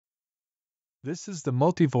This is the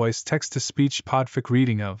multi-voice text-to-speech podfic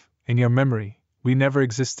reading of In Your Memory, We Never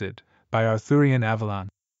Existed, by Arthurianavalon.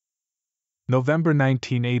 November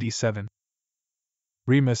 1987.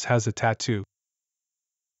 Remus has a tattoo.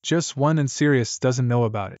 Just one, and Sirius doesn't know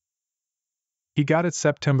about it. He got it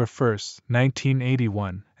September 1st,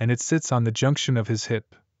 1981, and it sits on the junction of his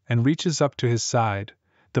hip, and reaches up to his side,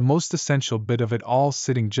 the most essential bit of it all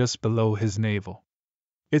sitting just below his navel.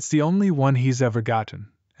 It's the only one he's ever gotten,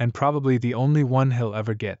 and probably the only one he'll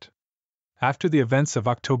ever get. After the events of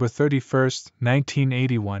October 31st,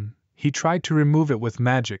 1981, he tried to remove it with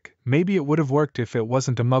magic. Maybe it would have worked if it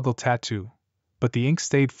wasn't a muggle tattoo, but the ink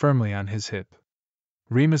stayed firmly on his hip.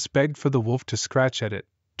 Remus begged for the wolf to scratch at it,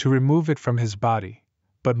 to remove it from his body,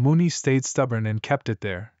 but Moony stayed stubborn and kept it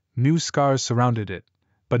there. New scars surrounded it,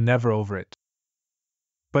 but never over it.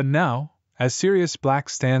 But now, as Sirius Black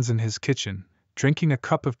stands in his kitchen, drinking a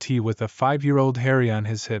cup of tea with a 5-year-old Harry on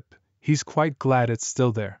his hip, he's quite glad it's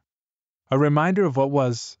still there. A reminder of what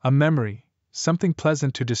was, a memory, something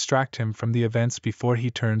pleasant to distract him from the events before he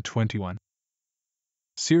turned 21.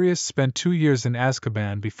 Sirius spent 2 years in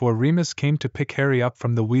Azkaban before Remus came to pick Harry up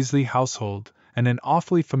from the Weasley household, and an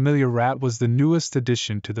awfully familiar rat was the newest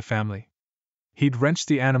addition to the family. He'd wrenched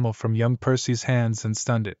the animal from young Percy's hands and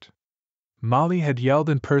stunned it. Molly had yelled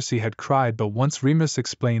and Percy had cried, but once Remus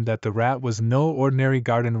explained that the rat was no ordinary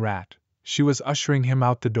garden rat, she was ushering him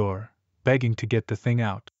out the door, begging to get the thing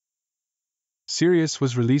out. Sirius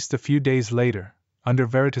was released a few days later. Under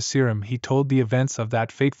Veritaserum he told the events of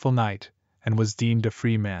that fateful night, and was deemed a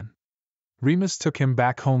free man. Remus took him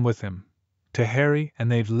back home with him, to Harry,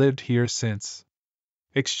 and they've lived here since.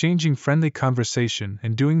 Exchanging friendly conversation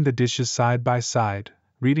and doing the dishes side by side,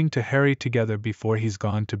 reading to Harry together before he's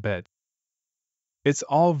gone to bed. It's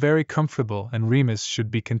all very comfortable, and Remus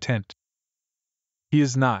should be content. He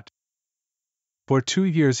is not. For 2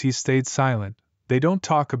 years he stayed silent. They don't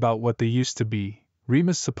talk about what they used to be.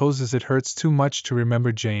 Remus supposes it hurts too much to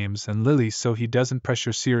remember James and Lily, so he doesn't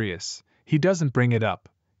pressure Sirius. He doesn't bring it up.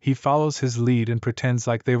 He follows his lead and pretends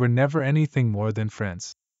like they were never anything more than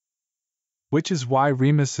friends. Which is why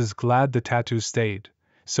Remus is glad the tattoo stayed,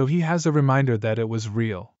 so he has a reminder that it was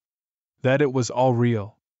real. That it was all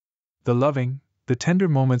real. The loving, the tender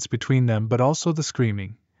moments between them, but also the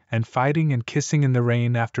screaming, and fighting and kissing in the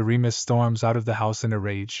rain after Remus storms out of the house in a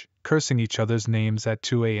rage, cursing each other's names at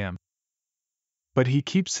 2 a.m. But he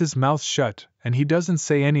keeps his mouth shut, and he doesn't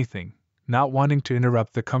say anything, not wanting to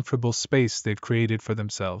interrupt the comfortable space they've created for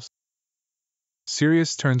themselves.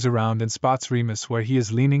 Sirius turns around and spots Remus where he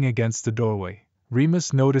is leaning against the doorway.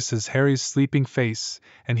 Remus notices Harry's sleeping face,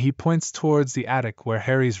 and he points towards the attic where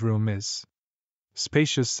Harry's room is.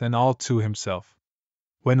 Spacious and all to himself.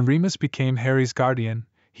 When Remus became Harry's guardian,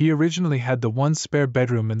 he originally had the one spare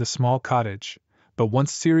bedroom in the small cottage, but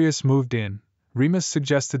once Sirius moved in, Remus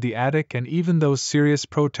suggested the attic, and even though Sirius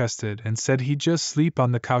protested and said he'd just sleep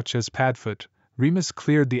on the couch as Padfoot, Remus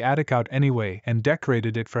cleared the attic out anyway and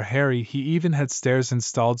decorated it for Harry. He even had stairs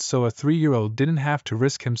installed so a 3-year-old didn't have to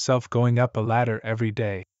risk himself going up a ladder every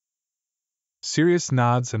day. Sirius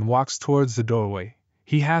nods and walks towards the doorway.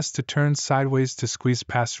 He has to turn sideways to squeeze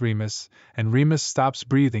past Remus, and Remus stops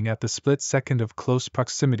breathing at the split second of close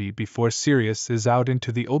proximity before Sirius is out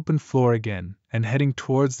into the open floor again and heading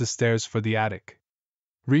towards the stairs for the attic.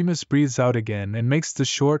 Remus breathes out again and makes the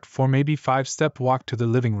short 4 maybe 5-step walk to the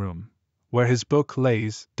living room, where his book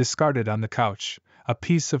lays, discarded on the couch, a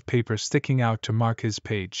piece of paper sticking out to mark his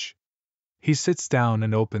page. He sits down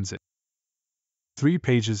and opens it. 3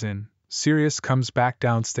 pages in, Sirius comes back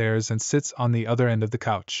downstairs and sits on the other end of the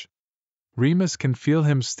couch. Remus can feel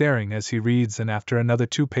him staring as he reads, and after another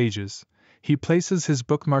 2 pages, he places his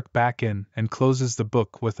bookmark back in and closes the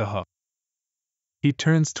book with a huff. He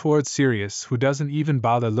turns towards Sirius, who doesn't even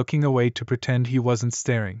bother looking away to pretend he wasn't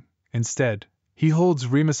staring. Instead, he holds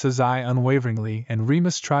Remus's eye unwaveringly, and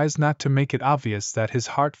Remus tries not to make it obvious that his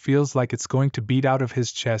heart feels like it's going to beat out of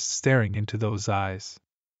his chest staring into those eyes.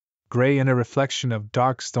 Gray and a reflection of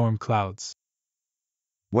dark storm clouds.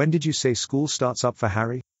 When did you say school starts up for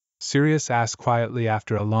Harry? Sirius asks quietly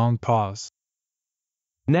after a long pause.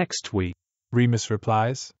 Next week, Remus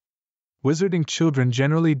replies. Wizarding children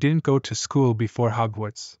generally didn't go to school before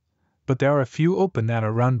Hogwarts, but there are a few open that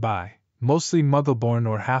are run by, mostly Muggle-born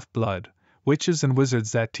or half-blood, witches and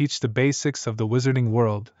wizards that teach the basics of the wizarding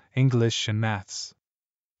world, English and maths.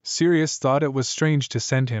 Sirius thought it was strange to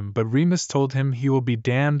send him, but Remus told him he will be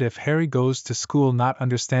damned if Harry goes to school not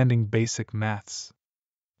understanding basic maths.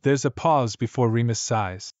 There's a pause before Remus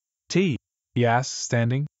sighs. Tea? He asks,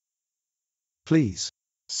 standing. Please.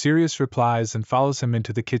 Sirius replies and follows him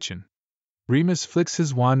into the kitchen. Remus flicks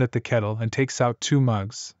his wand at the kettle and takes out 2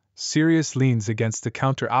 mugs, Sirius leans against the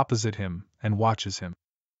counter opposite him and watches him.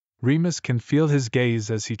 Remus can feel his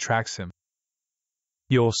gaze as he tracks him.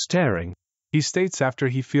 You're staring, he states after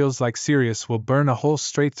he feels like Sirius will burn a hole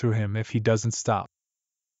straight through him if he doesn't stop.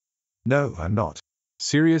 No, I'm not.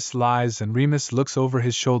 Sirius lies and Remus looks over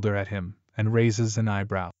his shoulder at him and raises an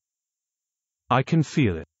eyebrow. I can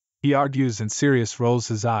feel it, he argues and Sirius rolls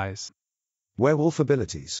his eyes. Werewolf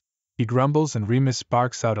abilities. He grumbles and Remus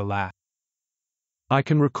barks out a laugh. I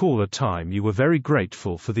can recall a time you were very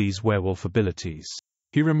grateful for these werewolf abilities,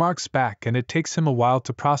 he remarks back, and it takes him a while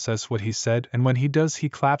to process what he said, and when he does he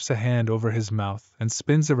claps a hand over his mouth and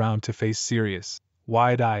spins around to face Sirius,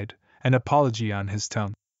 wide-eyed, an apology on his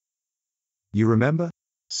tongue. You remember?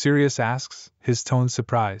 Sirius asks, his tone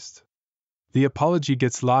surprised. The apology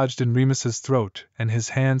gets lodged in Remus's throat, and his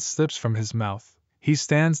hand slips from his mouth. He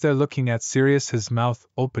stands there looking at Sirius, his mouth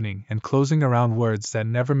opening and closing around words that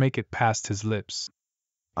never make it past his lips.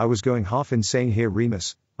 I was going half insane here,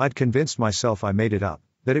 Remus. I'd convinced myself I made it up,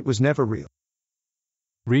 that it was never real.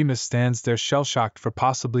 Remus stands there shell-shocked for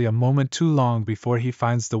possibly a moment too long before he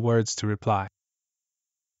finds the words to reply.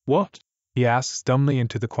 What? he asks dumbly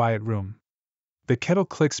into the quiet room. The kettle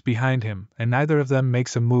clicks behind him, and neither of them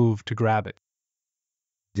makes a move to grab it.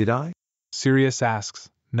 Did I? Sirius asks,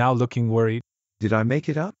 now looking worried. Did I make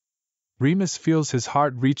it up? Remus feels his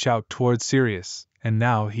heart reach out toward Sirius, and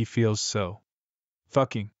now he feels so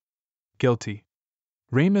fucking guilty.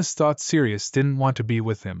 Remus thought Sirius didn't want to be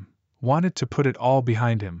with him, wanted to put it all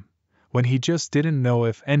behind him, when he just didn't know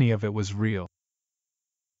if any of it was real.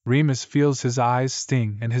 Remus feels his eyes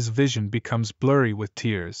sting and his vision becomes blurry with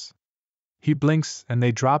tears. He blinks and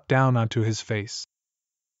they drop down onto his face.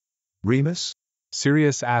 Remus?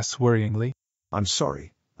 Sirius asks worryingly. I'm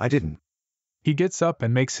sorry, I didn't. He gets up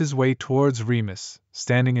and makes his way towards Remus,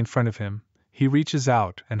 standing in front of him. He reaches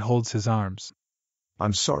out and holds his arms.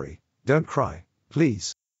 I'm sorry, don't cry,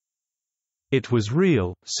 please. It was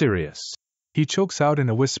real, Sirius. He chokes out in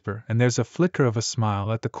a whisper, and there's a flicker of a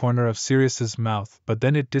smile at the corner of Sirius's mouth, but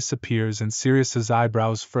then it disappears and Sirius's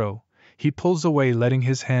eyebrows furrow. He pulls away, letting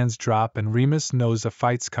his hands drop, and Remus knows a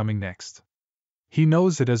fight's coming next. He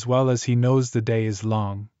knows it as well as he knows the day is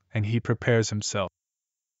long, and he prepares himself.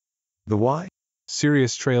 The why?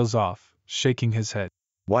 Sirius trails off, shaking his head.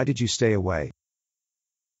 Why did you stay away?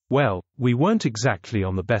 Well, we weren't exactly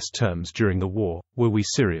on the best terms during the war, were we,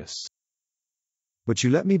 Sirius? But you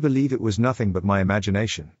let me believe it was nothing but my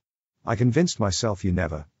imagination. I convinced myself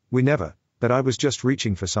we never, that I was just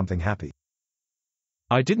reaching for something happy.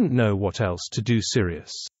 I didn't know what else to do,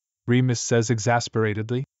 Sirius. Remus says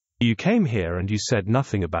exasperatedly. You came here and you said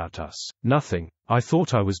nothing about us, nothing. I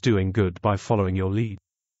thought I was doing good by following your lead.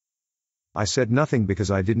 I said nothing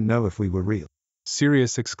because I didn't know if we were real.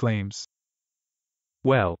 Sirius exclaims.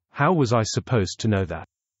 Well, how was I supposed to know that?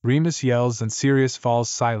 Remus yells and Sirius falls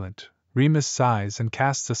silent. Remus sighs and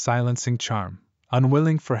casts a silencing charm,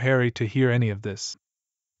 unwilling for Harry to hear any of this.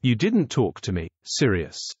 You didn't talk to me,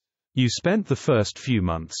 Sirius. You spent the first few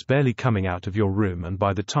months barely coming out of your room, and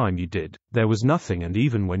by the time you did, there was nothing, and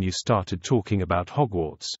even when you started talking about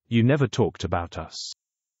Hogwarts, you never talked about us.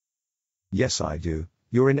 Yes, I do.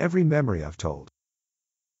 You're in every memory I've told.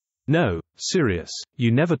 No, Sirius,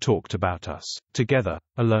 you never talked about us, together,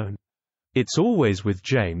 alone. It's always with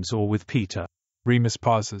James or with Peter. Remus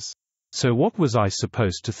pauses. So what was I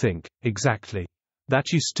supposed to think, exactly?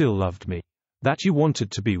 That you still loved me. That you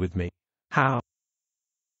wanted to be with me. How?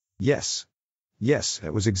 Yes,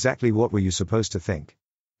 that was exactly what were you supposed to think.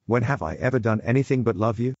 When have I ever done anything but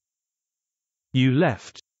love you? You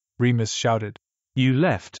left. Remus shouted. You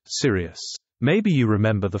left, Sirius. Maybe you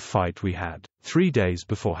remember the fight we had, 3 days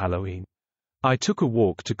before Halloween. I took a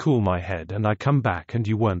walk to cool my head and I come back and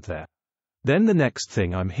you weren't there. Then the next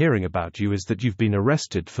thing I'm hearing about you is that you've been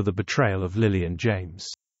arrested for the betrayal of Lily and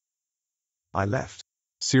James. I left.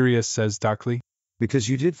 Sirius says darkly. Because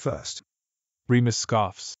you did first. Remus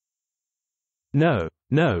scoffs. No,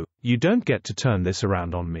 you don't get to turn this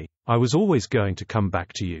around on me. I was always going to come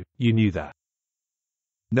back to you, you knew that.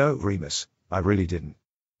 No, Remus, I really didn't.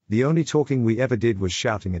 The only talking we ever did was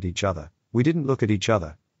shouting at each other. We didn't look at each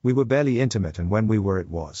other. We were barely intimate, and when we were it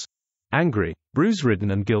was angry,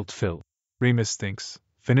 bruise-ridden and guilt-filled. Remus thinks,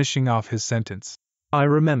 finishing off his sentence. I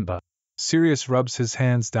remember. Sirius rubs his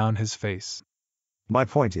hands down his face. My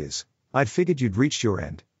point is, I'd figured you'd reached your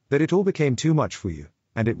end, that it all became too much for you,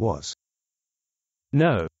 and it was.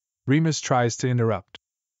 No. Remus tries to interrupt.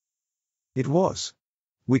 It was.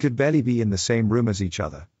 We could barely be in the same room as each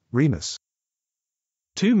other, Remus.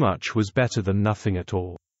 Too much was better than nothing at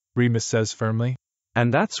all. Remus says firmly.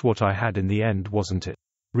 And that's what I had in the end, wasn't it?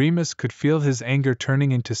 Remus could feel his anger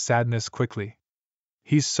turning into sadness quickly.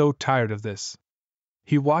 He's so tired of this.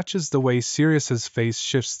 He watches the way Sirius's face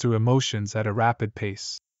shifts through emotions at a rapid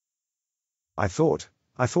pace. I thought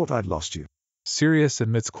I'd lost you. Sirius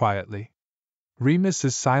admits quietly. Remus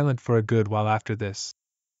is silent for a good while after this.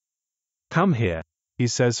 Come here, he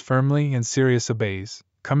says firmly, and Sirius obeys,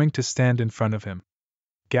 coming to stand in front of him.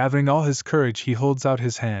 Gathering all his courage, he holds out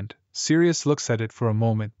his hand. Sirius looks at it for a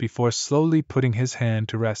moment before slowly putting his hand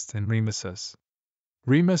to rest in Remus's.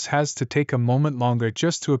 Remus has to take a moment longer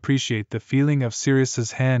just to appreciate the feeling of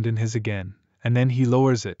Sirius's hand in his again, and then he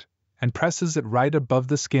lowers it, and presses it right above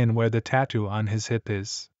the skin where the tattoo on his hip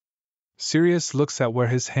is. Sirius looks at where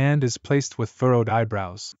his hand is placed with furrowed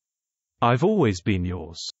eyebrows. I've always been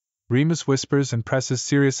yours, Remus whispers and presses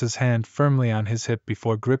Sirius's hand firmly on his hip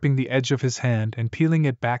before gripping the edge of his hand and peeling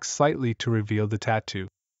it back slightly to reveal the tattoo.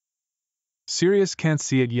 Sirius can't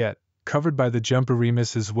see it yet, covered by the jumper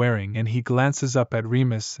Remus is wearing, and he glances up at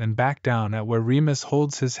Remus and back down at where Remus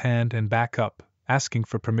holds his hand and back up, asking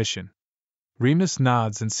for permission. Remus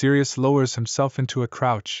nods and Sirius lowers himself into a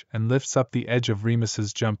crouch and lifts up the edge of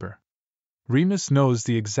Remus's jumper. Remus knows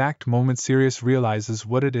the exact moment Sirius realizes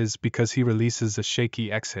what it is because he releases a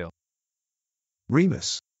shaky exhale.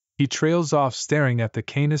 Remus. He trails off, staring at the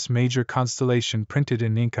Canis Major constellation printed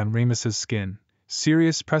in ink on Remus's skin.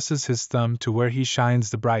 Sirius presses his thumb to where he shines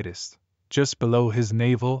the brightest, just below his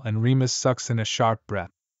navel, and Remus sucks in a sharp breath.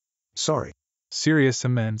 Sorry. Sirius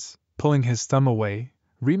amends, pulling his thumb away.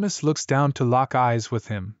 Remus looks down to lock eyes with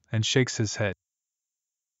him and shakes his head.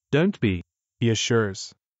 Don't be, he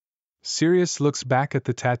assures. Sirius looks back at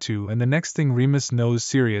the tattoo, and the next thing Remus knows,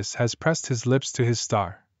 Sirius has pressed his lips to his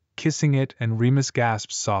star, kissing it, and Remus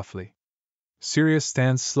gasps softly. Sirius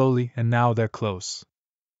stands slowly, and now they're close.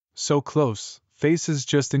 So close, faces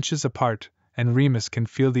just inches apart, and Remus can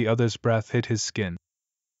feel the other's breath hit his skin.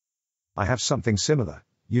 I have something similar,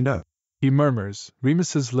 you know, he murmurs.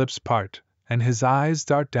 Remus's lips part, and his eyes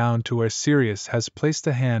dart down to where Sirius has placed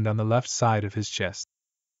a hand on the left side of his chest.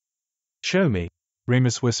 Show me,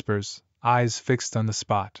 Remus whispers, eyes fixed on the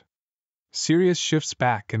spot. Sirius shifts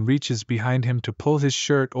back and reaches behind him to pull his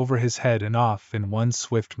shirt over his head and off in one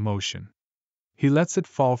swift motion. He lets it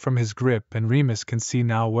fall from his grip, and Remus can see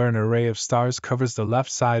now where an array of stars covers the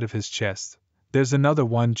left side of his chest. There's another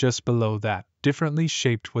one just below that, differently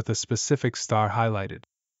shaped with a specific star highlighted.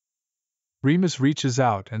 Remus reaches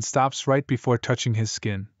out and stops right before touching his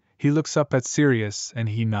skin. He looks up at Sirius and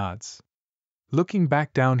he nods. Looking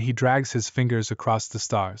back down, he drags his fingers across the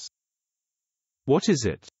stars. What is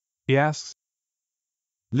it? He asks.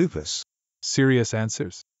 Lupus. Sirius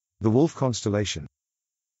answers. The wolf constellation.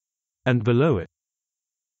 And below it?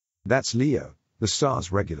 That's Leo, the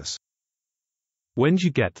stars Regulus. When'd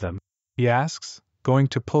you get them? He asks, going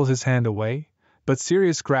to pull his hand away, but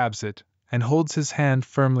Sirius grabs it and holds his hand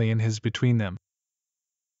firmly in his between them.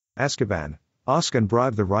 Azkaban, ask and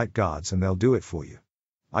bribe the right guards and they'll do it for you.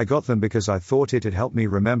 I got them because I thought it'd help me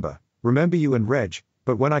remember you and Reg,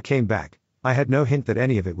 but when I came back, I had no hint that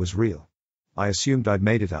any of it was real. I assumed I'd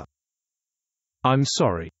made it up. I'm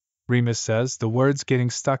sorry, Remus says, the words getting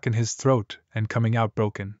stuck in his throat and coming out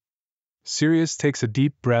broken. Sirius takes a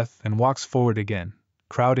deep breath and walks forward again,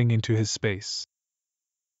 crowding into his space.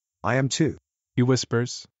 I am too, he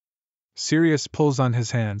whispers. Sirius pulls on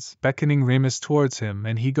his hands, beckoning Remus towards him,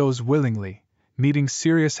 and he goes willingly, meeting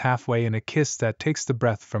Sirius halfway in a kiss that takes the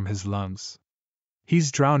breath from his lungs.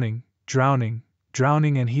 He's drowning,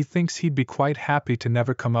 and he thinks he'd be quite happy to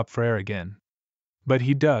never come up for air again. But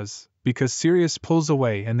he does, because Sirius pulls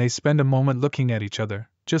away and they spend a moment looking at each other,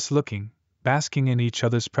 just looking, basking in each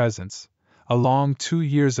other's presence, a long 2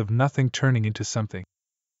 years of nothing turning into something.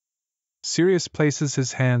 Sirius places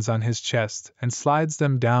his hands on his chest and slides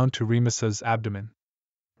them down to Remus's abdomen.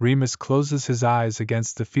 Remus closes his eyes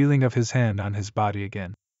against the feeling of his hand on his body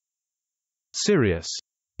again. Sirius.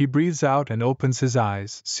 He breathes out and opens his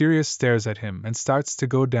eyes. Sirius stares at him and starts to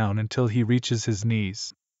go down until he reaches his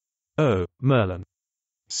knees. Oh, Merlin.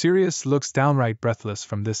 Sirius looks downright breathless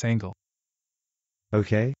from this angle.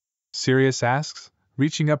 Okay? Sirius asks,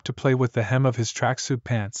 reaching up to play with the hem of his tracksuit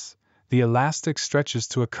pants. The elastic stretches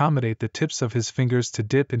to accommodate the tips of his fingers to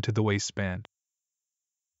dip into the waistband.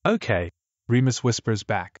 Okay, Remus whispers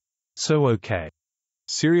back. So okay.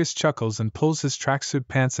 Sirius chuckles and pulls his tracksuit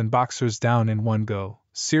pants and boxers down in one go.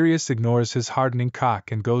 Sirius ignores his hardening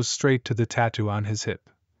cock and goes straight to the tattoo on his hip,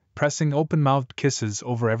 pressing open-mouthed kisses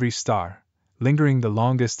over every star, lingering the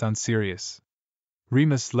longest on Sirius.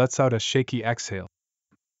 Remus lets out a shaky exhale.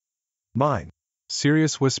 Mine.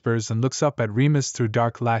 Sirius whispers and looks up at Remus through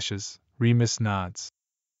dark lashes. Remus nods.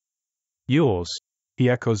 Yours, he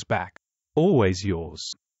echoes back. Always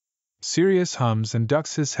yours. Sirius hums and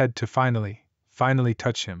ducks his head to finally finally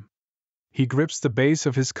touch him. He grips the base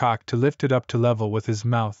of his cock to lift it up to level with his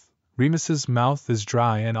mouth. Remus's mouth is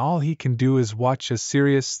dry and all he can do is watch as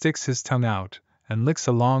Sirius sticks his tongue out and licks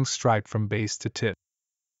a long stripe from base to tip.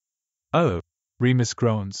 Oh. Remus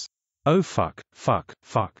groans. Oh fuck.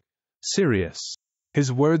 Sirius.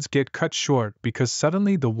 His words get cut short because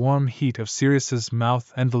suddenly the warm heat of Sirius's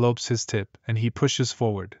mouth envelopes his tip and he pushes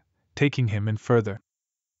forward, taking him in further.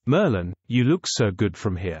 Merlin, you look so good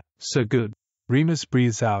from here, so good. Remus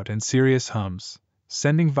breathes out and Sirius hums,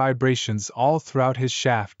 sending vibrations all throughout his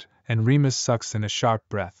shaft, and Remus sucks in a sharp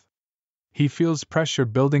breath. He feels pressure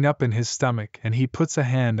building up in his stomach and he puts a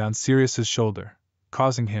hand on Sirius's shoulder,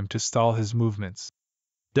 causing him to stall his movements.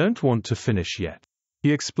 Don't want to finish yet.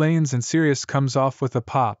 He explains and Sirius comes off with a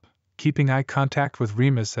pop, keeping eye contact with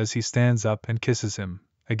Remus as he stands up and kisses him,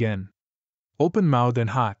 again. Open-mouthed and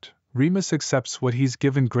hot, Remus accepts what he's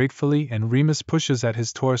given gratefully and Remus pushes at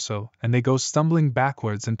his torso and they go stumbling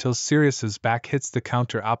backwards until Sirius's back hits the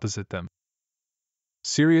counter opposite them.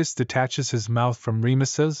 Sirius detaches his mouth from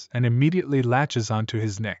Remus's and immediately latches onto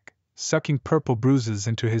his neck, sucking purple bruises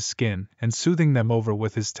into his skin and soothing them over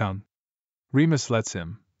with his tongue. Remus lets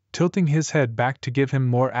him, tilting his head back to give him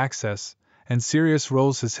more access, and Sirius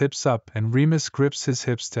rolls his hips up and Remus grips his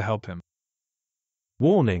hips to help him.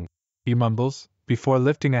 Warning, he mumbles, before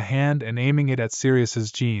lifting a hand and aiming it at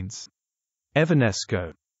Sirius's jeans.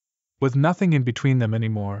 Evanesco. With nothing in between them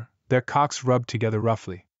anymore, their cocks rub together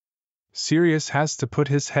roughly. Sirius has to put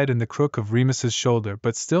his head in the crook of Remus's shoulder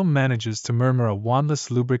but still manages to murmur a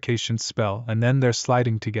wandless lubrication spell and then they're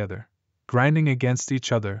sliding together, grinding against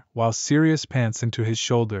each other while Sirius pants into his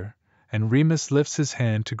shoulder, and Remus lifts his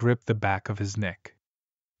hand to grip the back of his neck.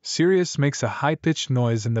 Sirius makes a high-pitched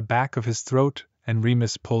noise in the back of his throat and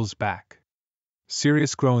Remus pulls back.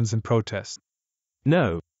 Sirius groans in protest.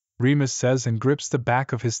 No, Remus says and grips the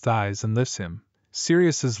back of his thighs and lifts him.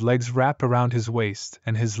 Sirius's legs wrap around his waist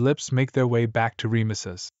and his lips make their way back to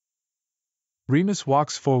Remus's. Remus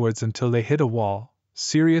walks forwards until they hit a wall.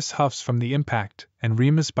 Sirius huffs from the impact, and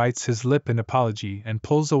Remus bites his lip in apology and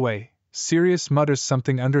pulls away. Sirius mutters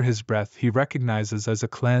something under his breath he recognizes as a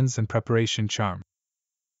cleanse and preparation charm.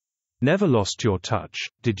 Never lost your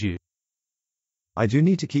touch, did you? I do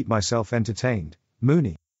need to keep myself entertained,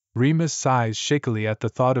 Moony. Remus sighs shakily at the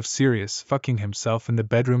thought of Sirius fucking himself in the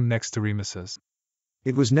bedroom next to Remus's.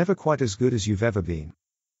 It was never quite as good as you've ever been.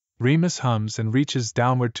 Remus hums and reaches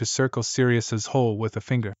downward to circle Sirius's hole with a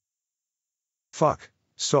finger. Fuck,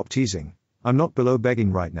 stop teasing, I'm not below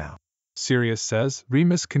begging right now. Sirius says.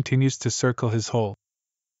 Remus continues to circle his hole.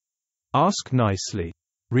 Ask nicely.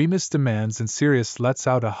 Remus demands and Sirius lets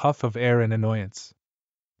out a huff of air in annoyance.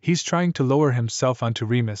 He's trying to lower himself onto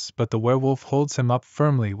Remus but the werewolf holds him up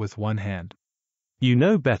firmly with one hand. You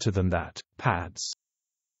know better than that, Pads.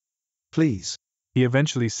 Please. He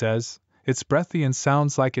eventually says. It's breathy and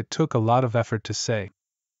sounds like it took a lot of effort to say.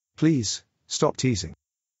 Please, stop teasing.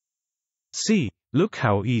 See, look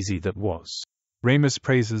how easy that was. Remus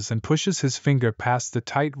praises and pushes his finger past the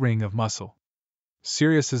tight ring of muscle.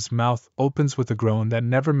 Sirius's mouth opens with a groan that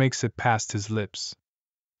never makes it past his lips.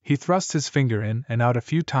 He thrusts his finger in and out a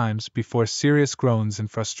few times before Sirius groans in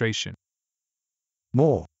frustration.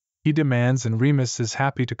 More. He demands and Remus is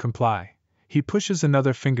happy to comply. He pushes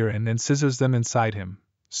another finger in and scissors them inside him,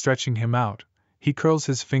 stretching him out. He curls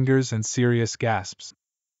his fingers and Sirius gasps.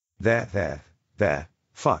 There,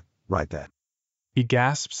 fuck, right there. He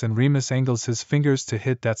gasps and Remus angles his fingers to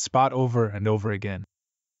hit that spot over and over again.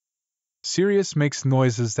 Sirius makes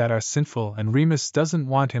noises that are sinful and Remus doesn't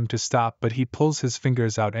want him to stop but he pulls his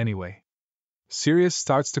fingers out anyway. Sirius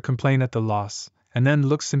starts to complain at the loss, and then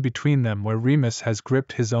looks in between them where Remus has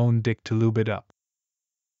gripped his own dick to lube it up.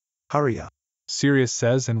 Hurry up, Sirius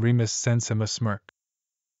says and Remus sends him a smirk.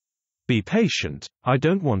 Be patient, I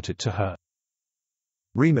don't want it to hurt.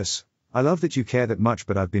 Remus, I love that you care that much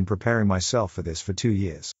but I've been preparing myself for this for 2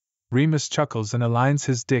 years. Remus chuckles and aligns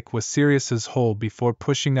his dick with Sirius's hole before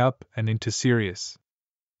pushing up and into Sirius.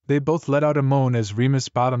 They both let out a moan as Remus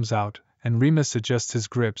bottoms out, and Remus adjusts his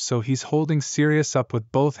grip so he's holding Sirius up with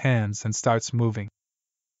both hands and starts moving.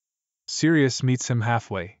 Sirius meets him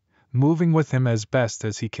halfway, moving with him as best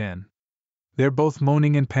as he can. They're both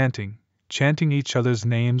moaning and panting, chanting each other's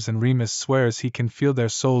names and Remus swears he can feel their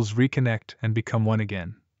souls reconnect and become one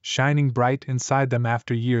again, shining bright inside them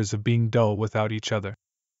after years of being dull without each other.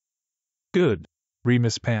 Good.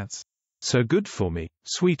 Remus pants. So good for me,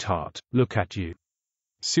 sweetheart, look at you.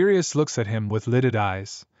 Sirius looks at him with lidded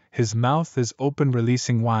eyes, his mouth is open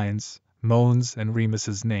releasing whines, moans and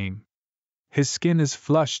Remus's name. His skin is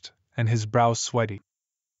flushed, and his brow sweaty.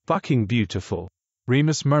 Fucking beautiful.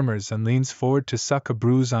 Remus murmurs and leans forward to suck a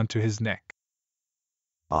bruise onto his neck.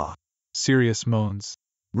 Ah. Sirius moans.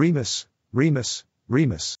 Remus, Remus,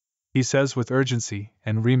 Remus. He says with urgency,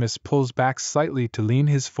 and Remus pulls back slightly to lean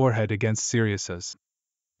his forehead against Sirius's.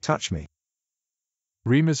 Touch me.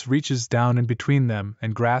 Remus reaches down in between them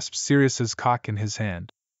and grasps Sirius's cock in his hand.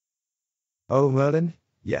 Oh, Merlin,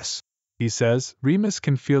 yes. He says. Remus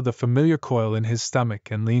can feel the familiar coil in his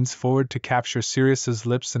stomach and leans forward to capture Sirius's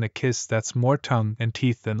lips in a kiss that's more tongue and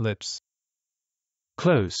teeth than lips.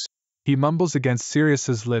 Close. He mumbles against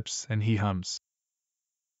Sirius's lips and he hums.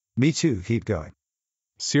 Me too, keep going.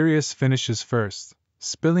 Sirius finishes first,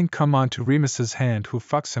 spilling cum onto Remus's hand, who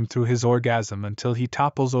fucks him through his orgasm until he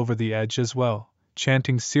topples over the edge as well,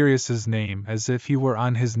 chanting Sirius's name as if he were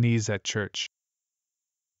on his knees at church.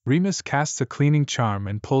 Remus casts a cleaning charm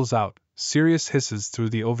and pulls out. Sirius hisses through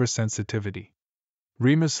the oversensitivity.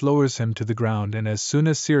 Remus lowers him to the ground, and as soon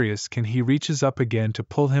as Sirius can, he reaches up again to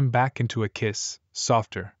pull him back into a kiss,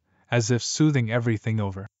 softer, as if soothing everything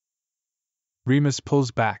over. Remus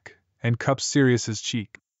pulls back and cups Sirius's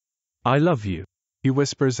cheek. I love you, he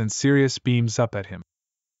whispers, and Sirius beams up at him.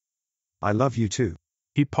 I love you too.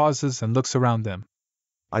 He pauses and looks around them.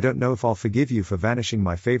 I don't know if I'll forgive you for vanishing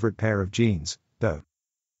my favorite pair of jeans, though.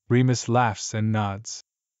 Remus laughs and nods.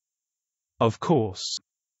 Of course.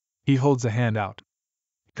 He holds a hand out.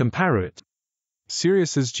 Compare it.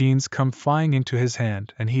 Sirius's jeans come flying into his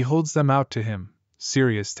hand and he holds them out to him.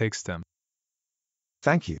 Sirius takes them.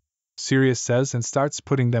 Thank you, Sirius says and starts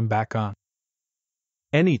putting them back on.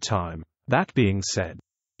 Anytime. That being said,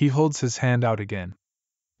 he holds his hand out again.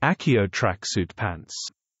 Accio tracksuit pants.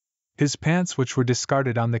 His pants, which were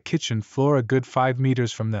discarded on the kitchen floor a good 5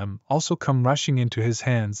 meters from them, also come rushing into his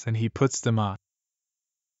hands and he puts them on.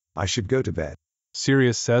 I should go to bed,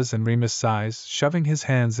 Sirius says, and Remus sighs, shoving his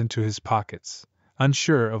hands into his pockets,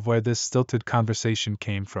 unsure of where this stilted conversation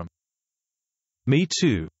came from. Me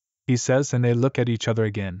too, he says, and they look at each other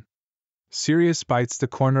again. Sirius bites the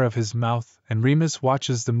corner of his mouth, and Remus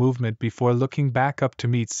watches the movement before looking back up to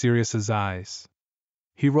meet Sirius's eyes.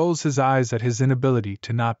 He rolls his eyes at his inability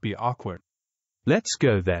to not be awkward. Let's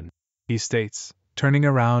go then, he states, turning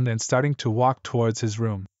around and starting to walk towards his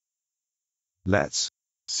room. Let's.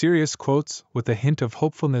 Sirius quotes, with a hint of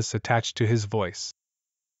hopefulness attached to his voice.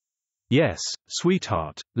 Yes,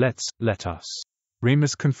 sweetheart, let us.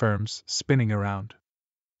 Remus confirms, spinning around.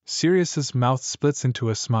 Sirius's mouth splits into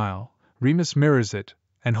a smile. Remus mirrors it,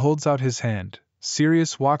 and holds out his hand.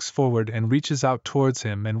 Sirius walks forward and reaches out towards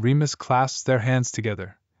him, and Remus clasps their hands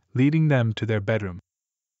together, leading them to their bedroom.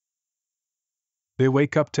 They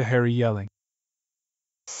wake up to Harry yelling.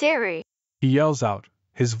 Siri! He yells out,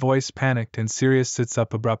 his voice panicked, and Sirius sits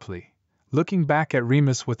up abruptly, looking back at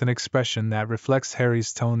Remus with an expression that reflects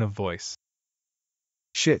Harry's tone of voice.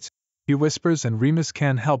 Shit. He whispers, and Remus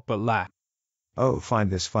can't help but laugh. Oh, find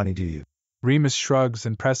this funny, do you? Remus shrugs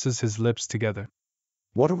and presses his lips together.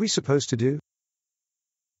 What are we supposed to do?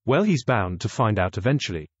 Well, he's bound to find out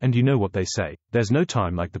eventually, and you know what they say, there's no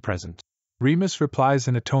time like the present. Remus replies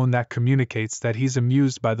in a tone that communicates that he's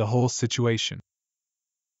amused by the whole situation.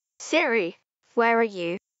 Siri, where are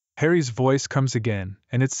you? Harry's voice comes again,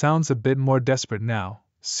 and it sounds a bit more desperate now.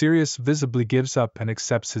 Sirius visibly gives up and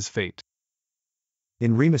accepts his fate.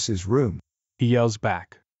 In Remus's room, he yells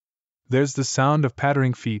back. There's the sound of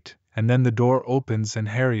pattering feet, and then the door opens and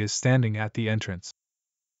Harry is standing at the entrance.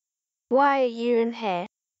 Why are you in here?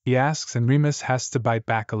 He asks, and Remus has to bite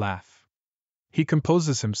back a laugh. He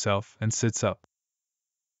composes himself and sits up.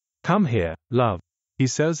 Come here, love, he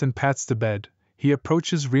says, and pats the bed. He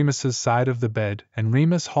approaches Remus's side of the bed, and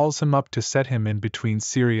Remus hauls him up to set him in between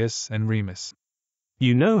Sirius and Remus.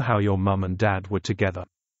 You know how your mum and dad were together.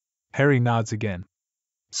 Harry nods again.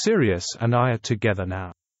 Sirius and I are together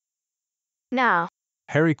now. Now.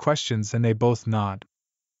 Harry questions, and they both nod.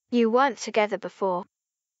 You weren't together before.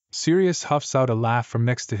 Sirius huffs out a laugh from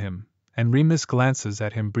next to him, and Remus glances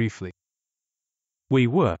at him briefly. We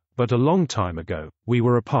were, but a long time ago, we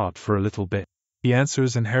were apart for a little bit. He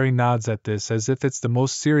answers, and Harry nods at this as if it's the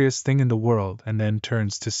most serious thing in the world, and then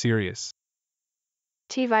turns to Sirius.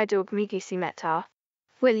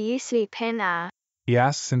 Will you sleep here now? He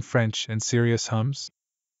asks in French, and Sirius hums.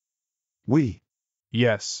 Oui.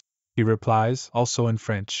 Yes, he replies, also in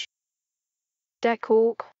French.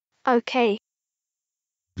 D'accord. Okay.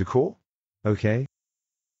 Decor? Okay.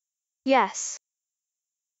 Yes.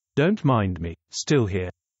 Don't mind me, still here.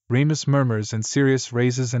 Remus murmurs, and Sirius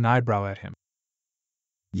raises an eyebrow at him.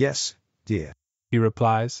 Yes, dear. He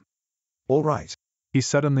replies. All right. He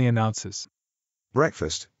suddenly announces.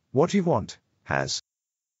 Breakfast, what do you want, Has?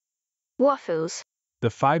 Waffles. The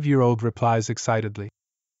 5-year-old replies excitedly.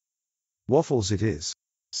 Waffles it is.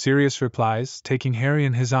 Sirius replies, taking Harry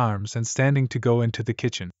in his arms and standing to go into the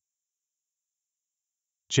kitchen.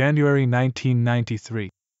 January 1993.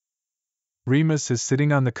 Remus is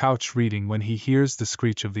sitting on the couch reading when he hears the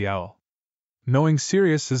screech of the owl. Knowing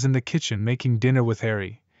Sirius is in the kitchen making dinner with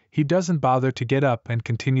Harry, he doesn't bother to get up and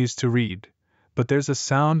continues to read, but there's a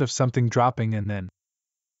sound of something dropping and then,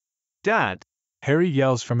 Dad! Harry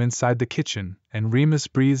yells from inside the kitchen, and Remus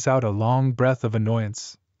breathes out a long breath of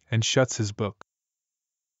annoyance and shuts his book.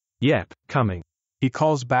 Yep, coming. He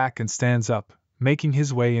calls back and stands up, making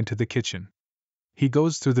his way into the kitchen. He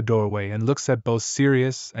goes through the doorway and looks at both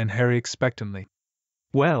Sirius and Harry expectantly.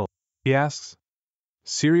 Well, he asks.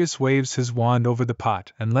 Sirius waves his wand over the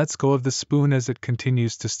pot and lets go of the spoon as it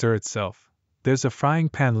continues to stir itself. There's a frying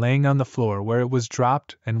pan laying on the floor where it was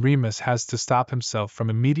dropped, and Remus has to stop himself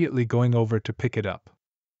from immediately going over to pick it up.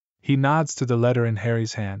 He nods to the letter in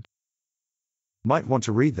Harry's hand. Might want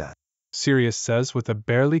to read that, Sirius says with a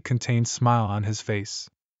barely contained smile on his face.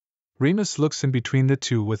 Remus looks in between the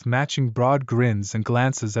two with matching broad grins and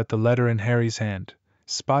glances at the letter in Harry's hand,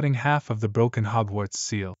 spotting half of the broken Hogwarts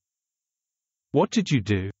seal. What did you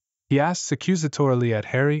do? He asks accusatorily at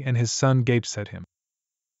Harry, and his son gapes at him.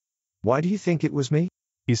 Why do you think it was me?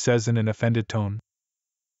 He says in an offended tone.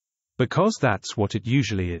 Because that's what it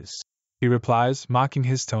usually is, he replies, mocking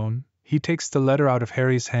his tone. He takes the letter out of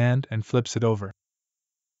Harry's hand and flips it over.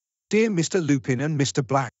 Dear Mr. Lupin and Mr.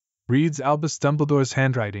 Black, reads Albus Dumbledore's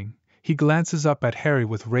handwriting. He glances up at Harry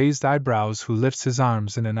with raised eyebrows, who lifts his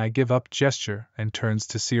arms in an I give up gesture and turns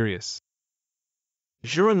to Sirius.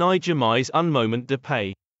 Je n'ai jamais un moment de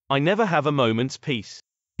paix. I never have a moment's peace,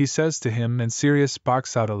 he says to him, and Sirius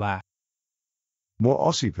barks out a laugh. More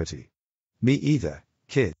ossipity. Me either,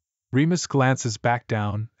 kid. Remus glances back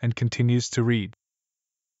down and continues to read.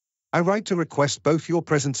 I write to request both your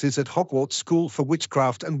presences at Hogwarts School for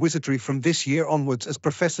Witchcraft and Wizardry from this year onwards as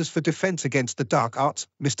professors for defense against the dark arts,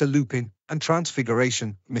 Mr. Lupin, and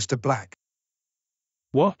transfiguration, Mr. Black.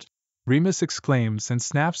 What? Remus exclaims and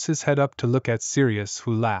snaps his head up to look at Sirius,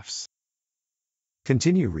 who laughs.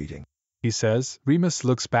 Continue reading, he says. Remus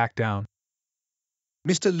looks back down.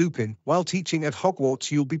 Mr. Lupin, while teaching at Hogwarts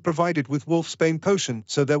you'll be provided with Wolfsbane potion,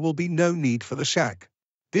 so there will be no need for the shack.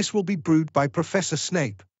 This will be brewed by Professor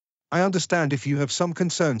Snape. I understand if you have some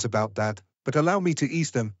concerns about that, but allow me to ease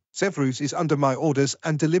them. Severus is under my orders,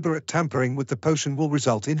 and deliberate tampering with the potion will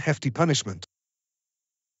result in hefty punishment.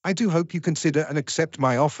 I do hope you consider and accept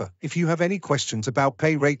my offer. If you have any questions about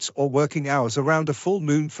pay rates or working hours around a full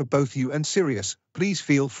moon for both you and Sirius, please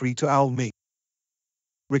feel free to owl me.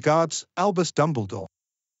 Regards, Albus Dumbledore.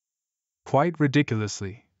 Quite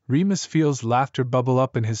ridiculously, Remus feels laughter bubble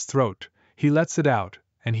up in his throat. He lets it out,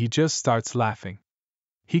 and he just starts laughing.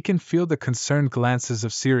 He can feel the concerned glances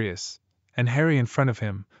of Sirius and Harry in front of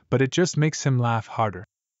him, but it just makes him laugh harder.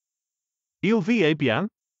 Il va bien?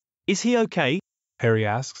 Is he okay? Harry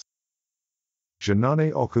asks. Je n'en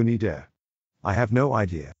ai aucune idée. I have no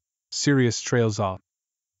idea. Sirius trails off.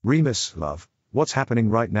 Remus, love, what's happening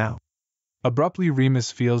right now? Abruptly,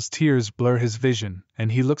 Remus feels tears blur his vision,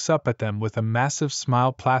 and he looks up at them with a massive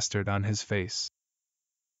smile plastered on his face.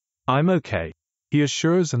 I'm okay, he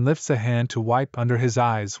assures, and lifts a hand to wipe under his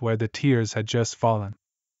eyes where the tears had just fallen.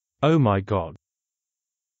 Oh my God.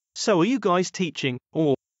 So are you guys teaching,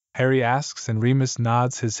 or? Harry asks, and Remus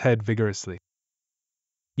nods his head vigorously.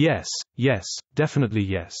 Yes, definitely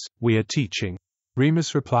yes, we are teaching.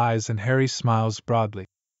 Remus replies, and Harry smiles broadly.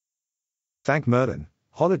 Thank Merlin,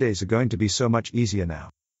 holidays are going to be so much easier now.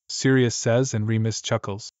 Sirius says, and Remus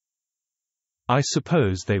chuckles. I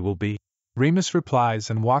suppose they will be. Remus replies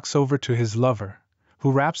and walks over to his lover,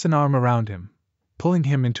 who wraps an arm around him, pulling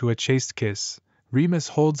him into a chaste kiss. Remus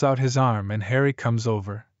holds out his arm and Harry comes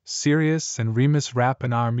over. Sirius and Remus wrap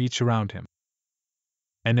an arm each around him.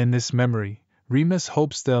 And in this memory, Remus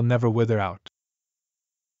hopes they'll never wither out.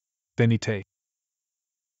 Venite.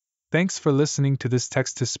 Thanks for listening to this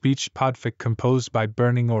text-to-speech podfic composed by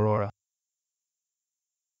Burning Aurora.